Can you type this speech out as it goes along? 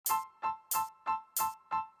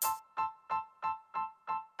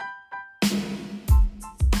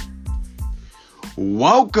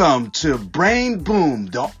Welcome to Brain Boom,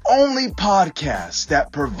 the only podcast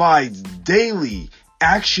that provides daily,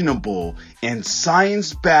 actionable, and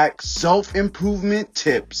science-backed self-improvement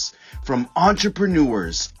tips from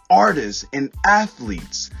entrepreneurs, artists, and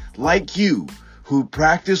athletes like you who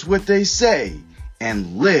practice what they say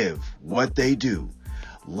and live what they do.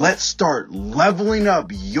 Let's start leveling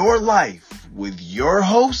up your life with your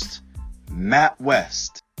host, Matt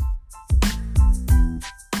West.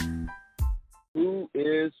 Who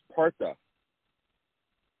is Partha?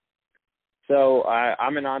 So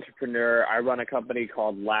I'm an entrepreneur. I run a company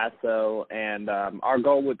called Lasso, and our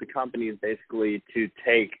goal with the company is basically to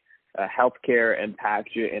take healthcare and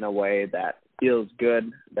package it in a way that feels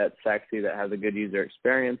good, that's sexy, that has a good user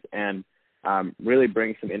experience, and really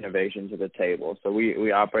bring some innovation to the table. So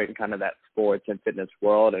we operate in kind of that sports and fitness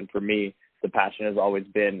world, and for me, the passion has always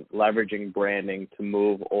been leveraging branding to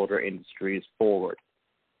move older industries forward.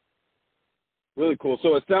 Really cool.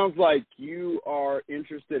 So it sounds like you are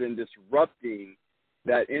interested in disrupting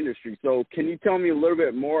that industry. So can you tell me a little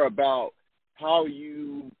bit more about how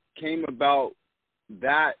you came about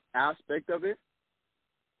that aspect of it?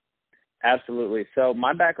 Absolutely. So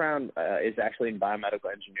my background is actually in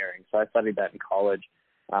biomedical engineering. So I studied that in college.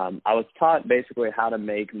 I was taught basically how to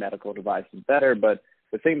make medical devices better. But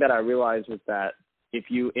the thing that I realized was that if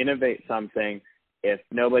you innovate something, if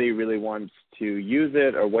nobody really wants to use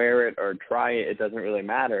it or wear it or try it, it doesn't really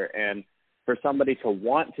matter. And for somebody to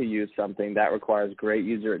want to use something, that requires great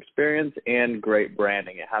user experience and great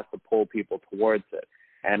branding. It has to pull people towards it.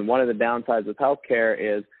 And one of the downsides of healthcare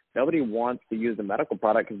is nobody wants to use a medical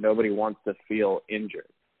product because nobody wants to feel injured.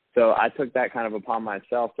 So I took that kind of upon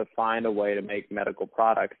myself to find a way to make medical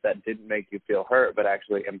products that didn't make you feel hurt but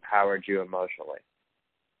actually empowered you emotionally.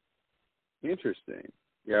 Interesting.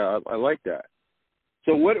 Yeah, I like that.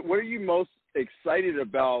 So what are you most excited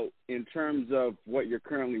about in terms of what you're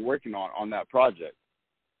currently working on that project?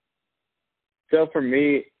 So for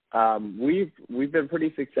me, we've been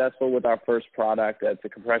pretty successful with our first product. It's a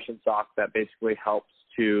compression sock that basically helps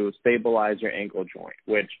to stabilize your ankle joint,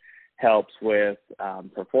 which helps with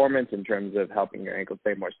performance in terms of helping your ankle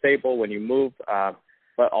stay more stable when you move,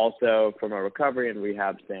 but also from a recovery and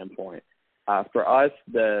rehab standpoint. For us,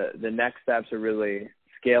 the next steps are really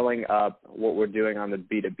scaling up what we're doing on the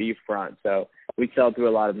B2B front. So we sell through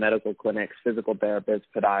a lot of medical clinics, physical therapists,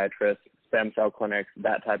 podiatrists, stem cell clinics,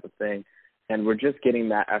 that type of thing. And we're just getting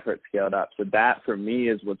that effort scaled up. So that, for me,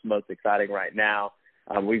 is what's most exciting right now.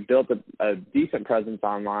 We've built a decent presence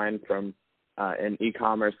online from an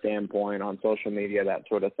e-commerce standpoint, on social media, that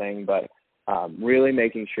sort of thing. But really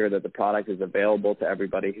making sure that the product is available to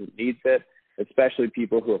everybody who needs it, especially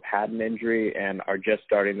people who have had an injury and are just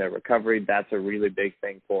starting their recovery. That's a really big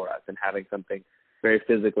thing for us, and having something very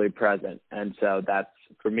physically present. And so that's,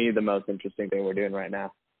 for me, the most interesting thing we're doing right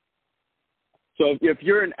now. So if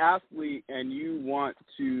you're an athlete and you want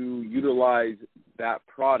to utilize that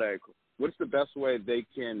product, what's the best way they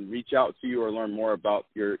can reach out to you or learn more about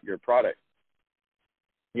your product?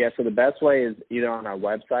 Yeah, so the best way is either on our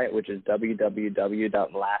website, which is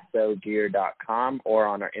www.lassogear.com, or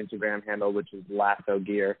on our Instagram handle, which is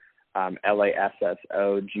lassogear,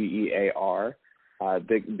 LASSOGEAR.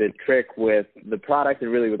 The trick with the product and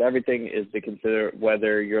really with everything is to consider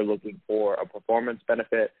whether you're looking for a performance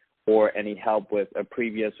benefit or any help with a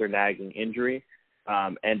previous or nagging injury.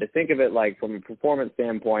 And to think of it like from a performance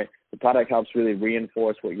standpoint, the product helps really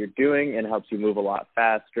reinforce what you're doing and helps you move a lot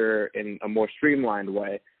faster in a more streamlined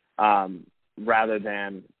way, rather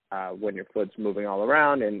than when your foot's moving all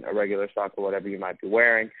around in a regular sock or whatever you might be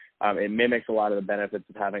wearing. It mimics a lot of the benefits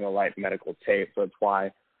of having a light medical tape. So it's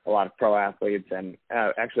why a lot of pro athletes and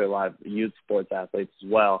actually a lot of youth sports athletes as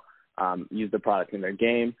well use the product in their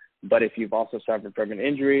game. But if you've also suffered from an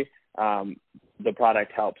injury, the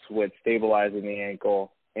product helps with stabilizing the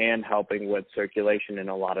ankle and helping with circulation and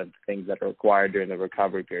a lot of things that are required during the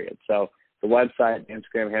recovery period. So the website,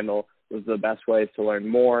 Instagram handle was the best ways to learn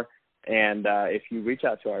more. And if you reach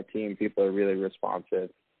out to our team, people are really responsive.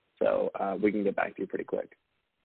 So we can get back to you pretty quick.